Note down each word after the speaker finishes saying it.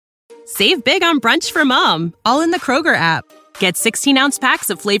Save big on brunch for mom, all in the Kroger app. Get 16-ounce packs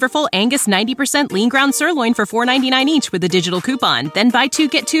of flavorful Angus 90% lean ground sirloin for $4.99 each with a digital coupon. Then buy 2,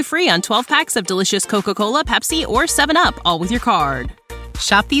 get 2 free on 12 packs of delicious Coca-Cola, Pepsi, or 7-Up, all with your card.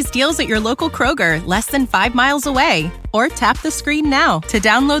 Shop these deals at your local Kroger, less than 5 miles away. Or tap the screen now to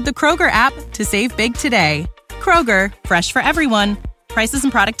download the Kroger app to save big today. Kroger, fresh for everyone. Prices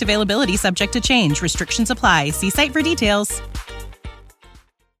and product availability subject to change. Restrictions apply. See site for details.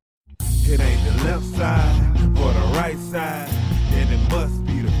 It ain't the left side or the right side, then it must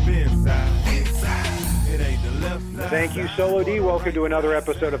be the fin side. It ain't the left side. Thank you, Solo D. Welcome to another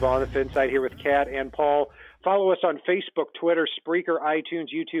episode of On the Fin Side here with Kat and Paul. Follow us on Facebook, Twitter, Spreaker, iTunes,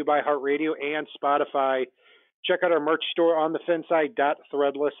 YouTube, iHeartRadio, and Spotify. Check out our merch store on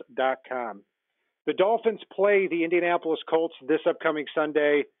thefinside.threadless.com. The Dolphins play the Indianapolis Colts this upcoming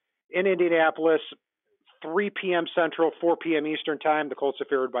Sunday in Indianapolis, 3 p.m. Central, 4 p.m. Eastern Time. The Colts are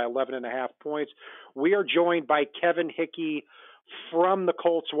favored by 11.5 points. We are joined by Kevin Hickey from the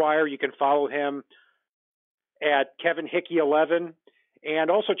Colts Wire. You can follow him at Kevin Hickey 11.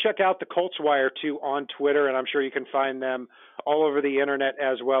 And also check out the Colts Wire, too, on Twitter, and I'm sure you can find them all over the internet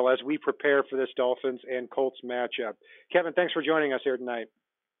as well as we prepare for this Dolphins and Colts matchup. Kevin, thanks for joining us here tonight.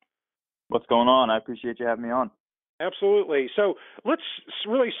 What's going on? I appreciate you having me on. Absolutely. So let's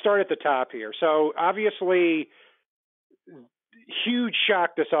really start at the top here. So obviously, huge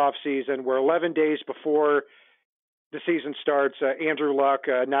shock this offseason. We're 11 days before the season starts. Andrew Luck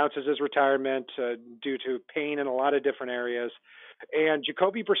announces his retirement due to pain in a lot of different areas. And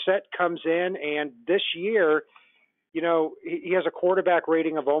Jacoby Brissett comes in, and this year, you know, he has a quarterback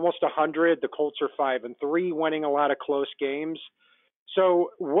rating of almost 100. The Colts are 5-3, winning a lot of close games. So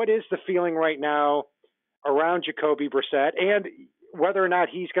what is the feeling right now around Jacoby Brissett and whether or not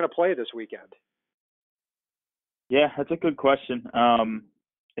he's going to play this weekend? Yeah, that's a good question.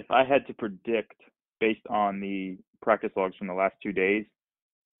 If I had to predict based on the practice logs from the last 2 days,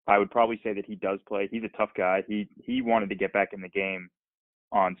 I would probably say that he does play. He's a tough guy. He wanted to get back in the game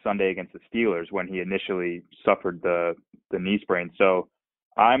on Sunday against the Steelers when he initially suffered the knee sprain. So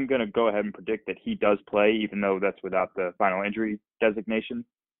I'm going to go ahead and predict that he does play, even though that's without the final injury designation.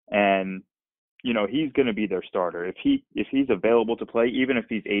 And, you know, he's going to be their starter. If he's available to play, even if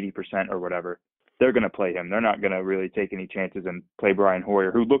he's 80% or whatever, they're going to play him. They're not going to really take any chances and play Brian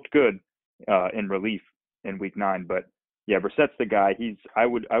Hoyer, who looked good in relief in Week 9. But yeah, Brissett's the guy. I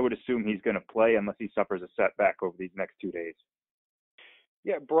would assume he's going to play unless he suffers a setback over these next 2 days.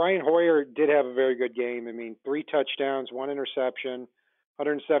 Yeah, Brian Hoyer did have a very good game. I mean, 3 touchdowns, 1 interception,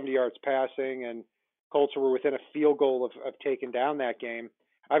 170 yards passing, and Colts were within a field goal of taking down that game.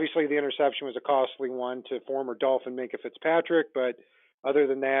 Obviously, the interception was a costly one to former Dolphin Minkah Fitzpatrick, but other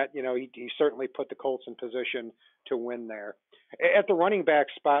than that, you know, he certainly put the Colts in position to win there. At the running back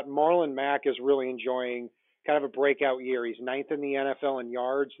spot, Marlon Mack is really enjoying kind of a breakout year. He's 9th in the NFL in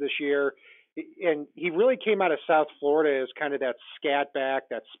yards this year. And he really came out of South Florida as kind of that scat back,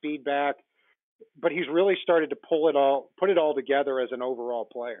 that speed back. But he's really started to put it all together as an overall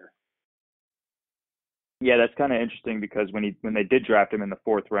player. Yeah, that's kind of interesting because when they did draft him in the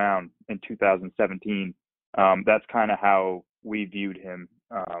 4th round in 2017, that's kind of how we viewed him.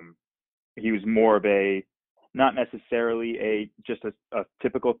 He was more of not necessarily just a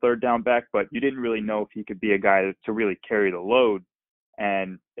typical third down back, but you didn't really know if he could be a guy to really carry the load.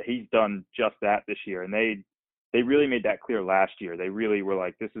 And he's done just that this year. And they really made that clear last year. They really were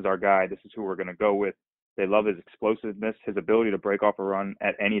like, this is our guy. This is who we're going to go with. They love his explosiveness. His ability to break off a run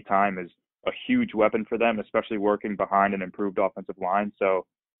at any time is a huge weapon for them, especially working behind an improved offensive line. So,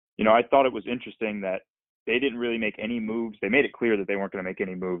 you know, I thought it was interesting that they didn't really make any moves. They made it clear that they weren't going to make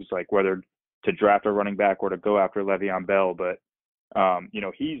any moves, like whether to draft a running back or to go after Le'Veon Bell. But, you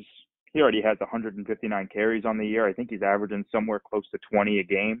know, he already has 159 carries on the year. I think he's averaging somewhere close to 20 a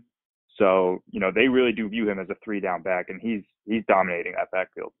game. So, you know, they really do view him as a 3-down back, and he's dominating that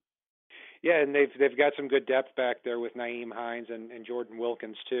backfield. Yeah, and they've got some good depth back there with Nyheim Hines and Jordan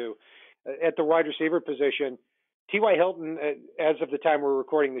Wilkins too. At the wide receiver position, T.Y. Hilton, as of the time we're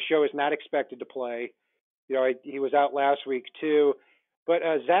recording the show, is not expected to play. You know, he was out last week too. But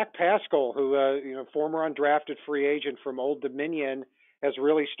Zach Pascal, who former undrafted free agent from Old Dominion, has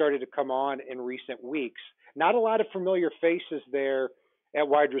really started to come on in recent weeks. Not a lot of familiar faces there at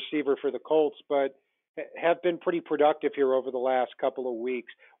wide receiver for the Colts, but have been pretty productive here over the last couple of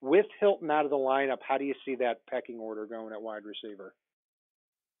weeks. With Hilton out of the lineup, how do you see that pecking order going at wide receiver?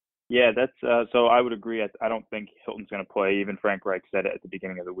 Yeah, that's so I would agree. I don't think Hilton's going to play. Even Frank Reich said it at the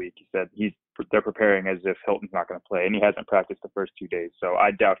beginning of the week. He said they're preparing as if Hilton's not going to play, and he hasn't practiced the first 2 days. So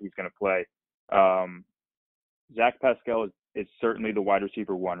I doubt he's going to play. Zach Pascal is is certainly the wide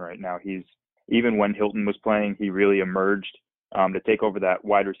receiver one right now. Even when Hilton was playing, he really emerged to take over that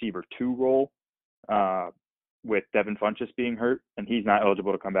wide receiver two role with Devin Funchess being hurt, and he's not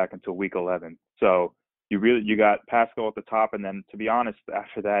eligible to come back until week 11. So you got Pascal at the top, and then to be honest,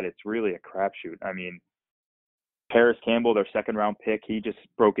 after that, it's really a crapshoot. I mean, Paris Campbell, their second-round pick, he just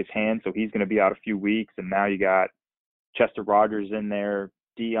broke his hand, so he's going to be out a few weeks. And now you got Chester Rogers in there,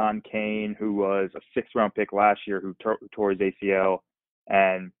 Deion Kane, who was a sixth-round pick last year, who tore his ACL.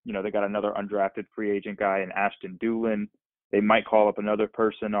 And, they got another undrafted free agent guy in Ashton Doolin. They might call up another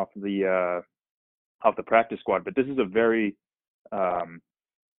person off the practice squad. But this is a very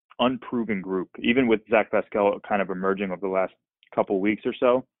unproven group. Even with Zach Pascal kind of emerging over the last couple weeks or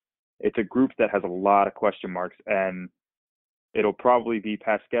so, it's a group that has a lot of question marks, and it'll probably be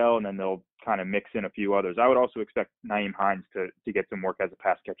Pascal, and then they'll kind of mix in a few others. I would also expect Nyheim Hines to get some work as a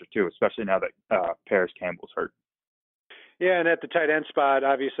pass catcher too, especially now that Paris Campbell's hurt. Yeah, and at the tight end spot,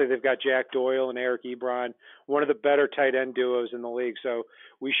 obviously they've got Jack Doyle and Eric Ebron, one of the better tight end duos in the league. So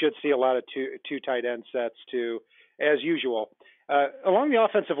we should see a lot of two tight end sets too, as usual. Along the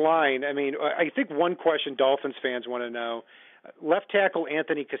offensive line, I mean, I think one question Dolphins fans want to know. Left tackle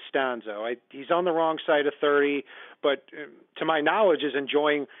Anthony Costanzo. He's on the wrong side of 30, but to my knowledge is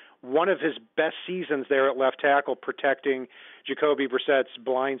enjoying one of his best seasons there at left tackle, protecting Jacoby Brissett's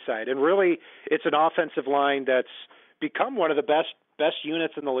blind side. And really, it's an offensive line that's become one of the best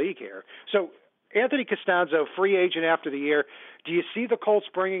units in the league here. So Anthony Costanzo, free agent after the year. Do you see the Colts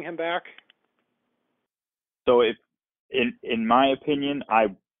bringing him back? So in my opinion, I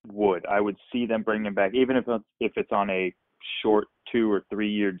would see them bring him back, even if it's on a short 2 or 3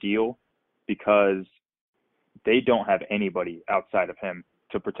 year deal, because they don't have anybody outside of him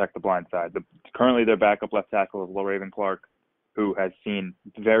to protect the blind side. Currently their backup left tackle is Laraven Clark, who has seen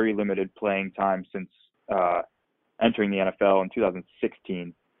very limited playing time since entering the NFL in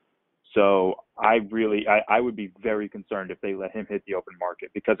 2016. So I would be very concerned if they let him hit the open market,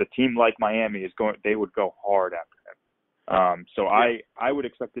 because a team like Miami they would go hard after him. I would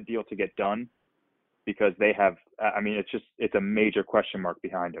expect the deal to get done, because they have, it's a major question mark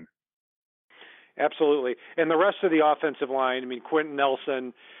behind him. Absolutely. And the rest of the offensive line, Quentin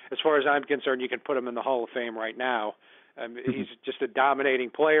Nelson, as far as I'm concerned, you can put him in the Hall of Fame right now. He's just a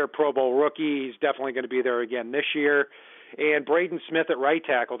dominating player, Pro Bowl rookie. He's definitely going to be there again this year. And Braden Smith at right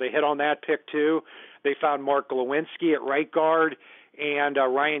tackle, they hit on that pick too. They found Mark Glowinski at right guard, and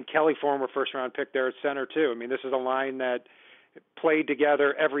Ryan Kelly, former first-round pick there at center too. This is a line that played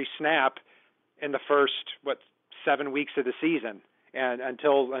together every snap in the first 7 weeks of the season, and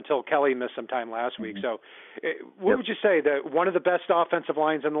until Kelly missed some time last week. So, what would you say, that one of the best offensive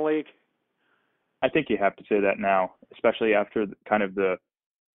lines in the league? I think you have to say that now, especially after kind of the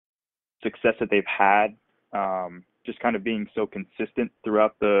success that they've had, just kind of being so consistent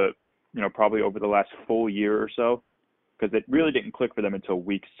throughout the, probably over the last full year or so, because it really didn't click for them until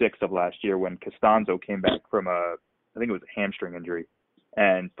week 6 of last year when Costanzo came back from I think it was a hamstring injury.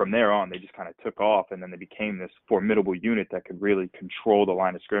 And from there on, they just kind of took off, and then they became this formidable unit that could really control the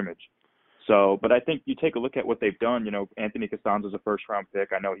line of scrimmage. So, but I think you take a look at what they've done. Anthony Costanzo's a first-round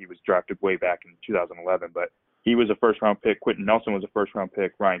pick. I know he was drafted way back in 2011, but he was a first-round pick. Quentin Nelson was a first-round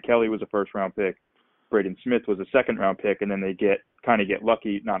pick. Ryan Kelly was a first-round pick. Braden Smith was a second-round pick, and then they get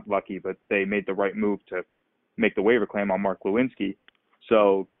lucky, not lucky, but they made the right move to make the waiver claim on Mark Lewinsky.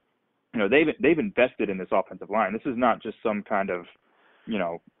 So, they've invested in this offensive line. This is not just some kind of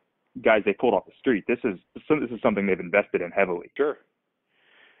guys they pulled off the street. This is something they've invested in heavily. Sure.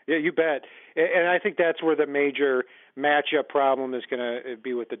 Yeah, you bet. And I think that's where the major matchup problem is going to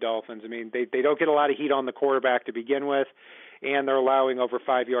be with the Dolphins. They don't get a lot of heat on the quarterback to begin with, and they're allowing over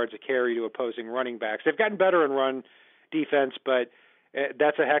 5 yards a carry to opposing running backs. They've gotten better in run defense, but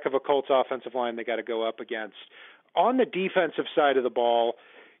that's a heck of a Colts offensive line they got to go up against. On the defensive side of the ball,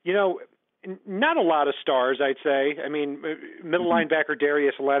 not a lot of stars, I'd say. Middle linebacker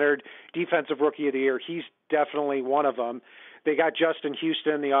Darius Leonard, defensive rookie of the year, he's definitely one of them. They got Justin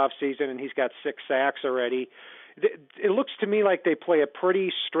Houston in the offseason, and he's got 6 sacks already. It looks to me like they play a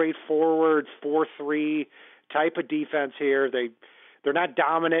pretty straightforward 4-3 type of defense here. They're not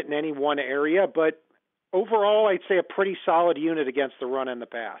dominant in any one area, but overall, I'd say a pretty solid unit against the run and the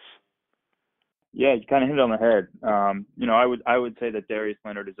pass. Yeah, you kind of hit it on the head. I would say that Darius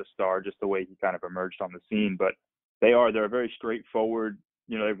Leonard is a star, just the way he kind of emerged on the scene. But they're very straightforward.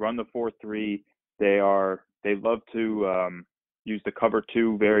 They run the 4-3. They love to use the cover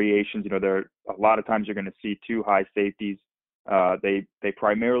 2 variations. There a lot of times you're going to see 2 high safeties. They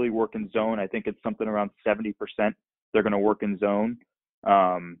primarily work in zone. I think it's something around 70% they're going to work in zone.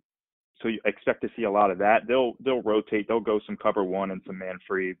 so you expect to see a lot of that. They'll rotate. They'll go some cover one and some man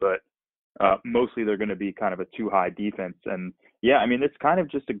free, but mostly they're going to be kind of a too high defense. And yeah, I mean, it's kind of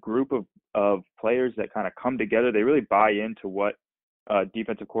just a group of players that kind of come together. They really buy into what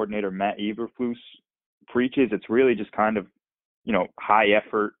defensive coordinator Matt Eberflus preaches. It's really just kind of, high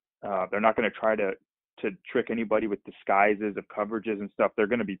effort. They're not going to try to trick anybody with disguises of coverages and stuff. They're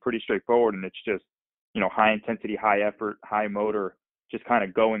going to be pretty straightforward, and it's just, high intensity, high effort, high motor, just kind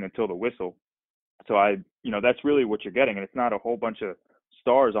of going until the whistle. So that's really what you're getting. And it's not a whole bunch of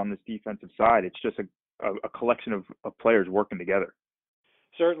stars on this defensive side. It's just a collection of players working together.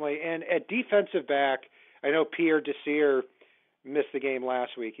 Certainly. And at defensive back, I know Pierre Desir missed the game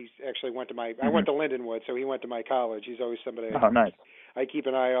last week. He actually went to I went to Lindenwood, so he went to my college. He's always somebody nice. I keep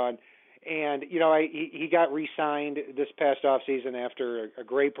an eye on. And, he got re-signed this past offseason after a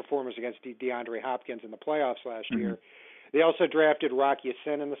great performance against DeAndre Hopkins in the playoffs last year. They also drafted Rocky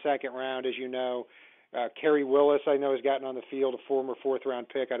Sin in the second round, as you know. Kerry Willis, I know, has gotten on the field, a former fourth-round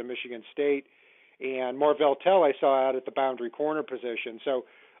pick out of Michigan State. And Marvell Tell I saw out at the boundary corner position. So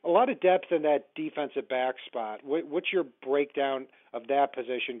a lot of depth in that defensive back spot. What's your breakdown of that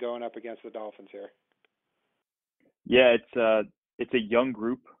position going up against the Dolphins here? Yeah, it's a young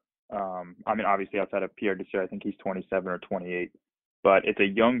group. I mean, obviously outside of Pierre Desir, I think he's 27 or 28. But it's a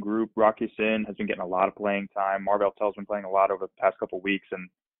young group. Rocky Sin has been getting a lot of playing time. Marvell Tell's been playing a lot over the past couple of weeks. And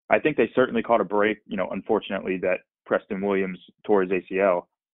I think they certainly caught a break, unfortunately, that Preston Williams tore his ACL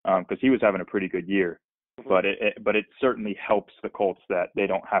because he was having a pretty good year. But it certainly helps the Colts that they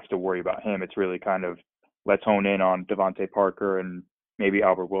don't have to worry about him. It's really kind of let's hone in on Devontae Parker and maybe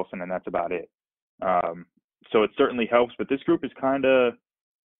Albert Wilson, and that's about it. So it certainly helps. But this group is kind of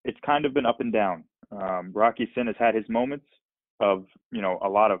been up and down. Rocky Sin has had his moments of, a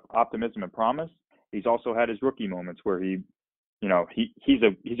lot of optimism and promise. He's also had his rookie moments where he's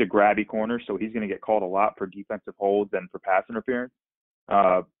a grabby corner, so he's going to get called a lot for defensive holds and for pass interference.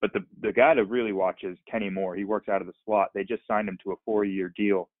 But the guy to really watch is Kenny Moore. He works out of the slot. They just signed him to a 4-year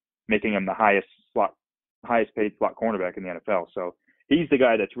deal, making him the highest paid slot cornerback in the NFL. So he's the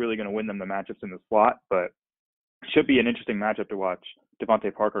guy that's really going to win them the matchups in the slot, but should be an interesting matchup to watch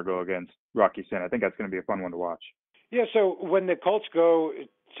Devontae Parker go against Rocky Sin. I think that's going to be a fun one to watch. Yeah, so when the Colts go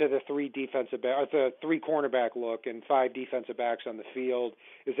to the the three cornerback look and 5 defensive backs on the field,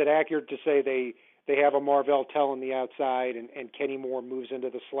 is it accurate to say they have a Marvell Tell on the outside and Kenny Moore moves into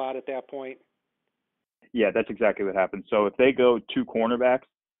the slot at that point? Yeah, that's exactly what happens. So if they go 2 cornerbacks,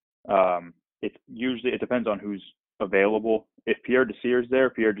 it depends on who's available. If Pierre Desir is there,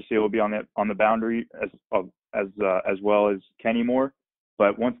 Pierre Desir will be on the boundary as well as Kenny Moore.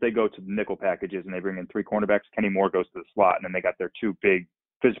 But once they go to the nickel packages and they bring in 3 cornerbacks, Kenny Moore goes to the slot, and then they got their 2 big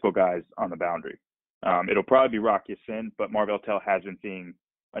physical guys on the boundary. It'll probably be Rocky Sin, but Marvell Tell has been seeing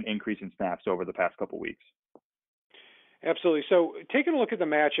an increase in snaps over the past couple weeks. Absolutely. So taking a look at the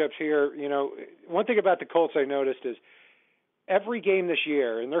matchups here, one thing about the Colts I noticed is every game this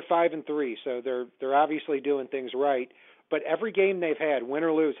year, and they're 5-3, so they're obviously doing things right, but every game they've had, win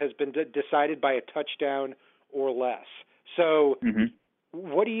or lose, has been decided by a touchdown or less. So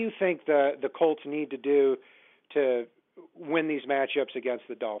what do you think the Colts need to do to win these matchups against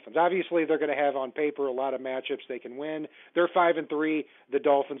the Dolphins? Obviously, they're going to have on paper a lot of matchups they can win. They're 5-3. The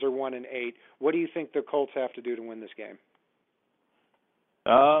Dolphins are 1-8. What do you think the Colts have to do to win this game?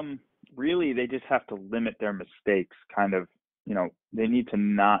 Really, they just have to limit their mistakes. Kind of, they need to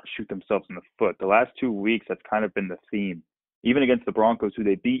not shoot themselves in the foot. The last 2 weeks, that's kind of been the theme. Even against the Broncos, who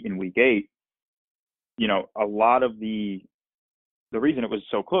they beat in Week 8, a lot of the reason it was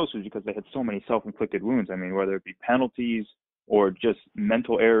so close was because they had so many self-inflicted wounds. I mean, whether it be penalties or just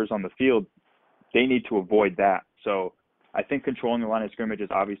mental errors on the field, they need to avoid that. So I think controlling the line of scrimmage is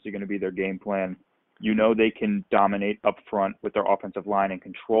obviously going to be their game plan. They can dominate up front with their offensive line and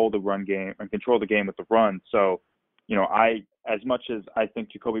control the run game and control the game with the run. So, as much as I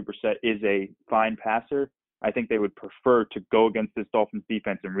think Jacoby Brissett is a fine passer, I think they would prefer to go against this Dolphins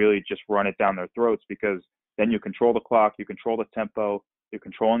defense and really just run it down their throats, because then you control the clock, you control the tempo, you're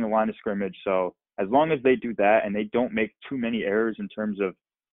controlling the line of scrimmage. So as long as they do that and they don't make too many errors in terms of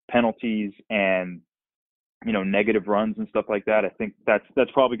penalties and, negative runs and stuff like that, I think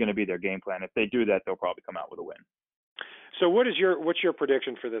that's probably going to be their game plan. If they do that, they'll probably come out with a win. So what's your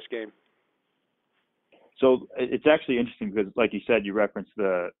prediction for this game? So it's actually interesting because, like you said, you referenced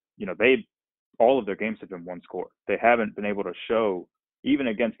all of their games have been one score. They haven't been able to show, even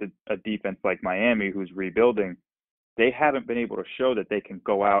against a defense like Miami, who's rebuilding, they haven't been able to show that they can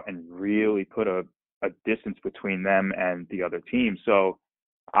go out and really put a distance between them and the other team. So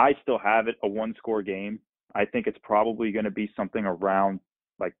I still have it a one-score game. I think it's probably going to be something around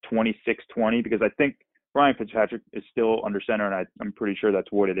like 26-20, because I think Ryan Fitzpatrick is still under center, and I'm pretty sure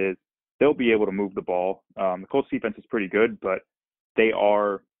that's what it is. They'll be able to move the ball. The Colts defense is pretty good, but they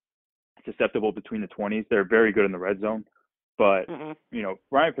are susceptible between the 20s. They're very good in the red zone. But,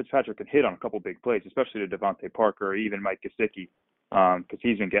 Ryan Fitzpatrick can hit on a couple big plays, especially to Devontae Parker or even Mike Gesicki, because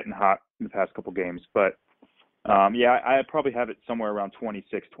he's been getting hot in the past couple games. But, I probably have it somewhere around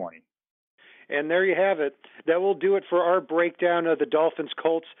 26-20. And there you have it. That will do it for our breakdown of the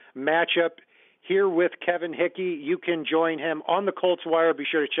Dolphins-Colts matchup here with Kevin Hickey. You can join him on the Colts Wire. Be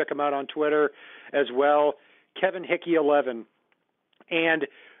sure to check him out on Twitter as well, Kevin Hickey 11. And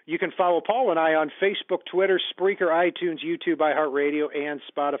you can follow Paul and I on Facebook, Twitter, Spreaker, iTunes, YouTube, iHeartRadio, and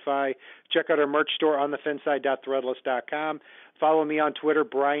Spotify. Check out our merch store on thefinside.threadless.com. Follow me on Twitter,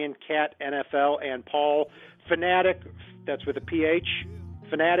 Brian Cat NFL, and Paul Fanatic, that's with a PH,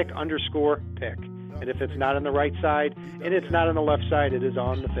 Fanatic_pick. And if it's not on the right side and it's not on the left side, it is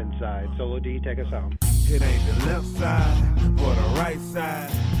on the fin side. Solo D, take us home. It ain't the left side or the right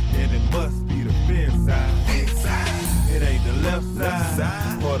side, and it must be the fin side. Inside. It ain't the left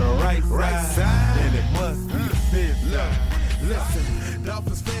side or the right side, and it must be the fin side. Listen,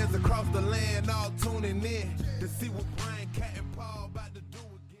 Dolphins fans across the land all tuning in to see what Brian Cat and Paul about to do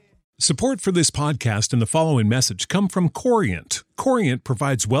again. Support for this podcast and the following message come from Corient. Corient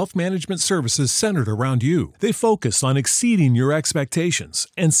provides wealth management services centered around you. They focus on exceeding your expectations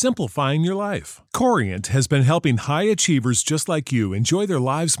and simplifying your life. Corient has been helping high achievers just like you enjoy their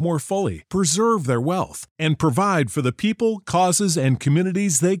lives more fully, preserve their wealth, and provide for the people, causes, and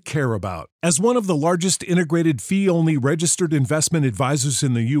communities they care about. As one of the largest integrated fee-only registered investment advisors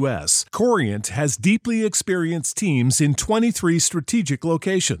in the U.S., Corient has deeply experienced teams in 23 strategic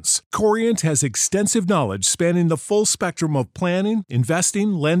locations. Corient has extensive knowledge spanning the full spectrum of planning,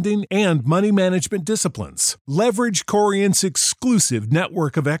 investing, lending, and money management disciplines. Leverage Corient's exclusive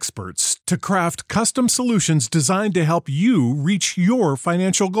network of experts to craft custom solutions designed to help you reach your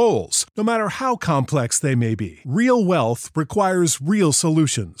financial goals, no matter how complex they may be. Real wealth requires real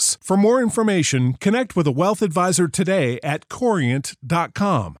solutions. For more information, connect with a wealth advisor today at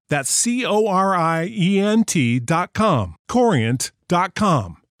Corient.com. That's Corient.com.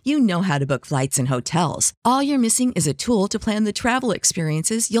 Corient.com. You know how to book flights and hotels. All you're missing is a tool to plan the travel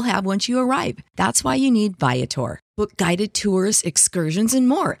experiences you'll have once you arrive. That's why you need Viator. Book guided tours, excursions, and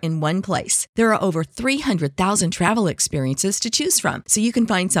more in one place. There are over 300,000 travel experiences to choose from, so you can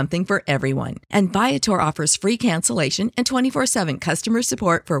find something for everyone. And Viator offers free cancellation and 24/7 customer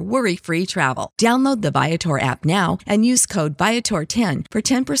support for worry-free travel. Download the Viator app now and use code Viator10 for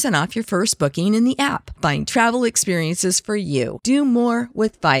 10% off your first booking in the app. Find travel experiences for you. Do more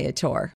with Viator.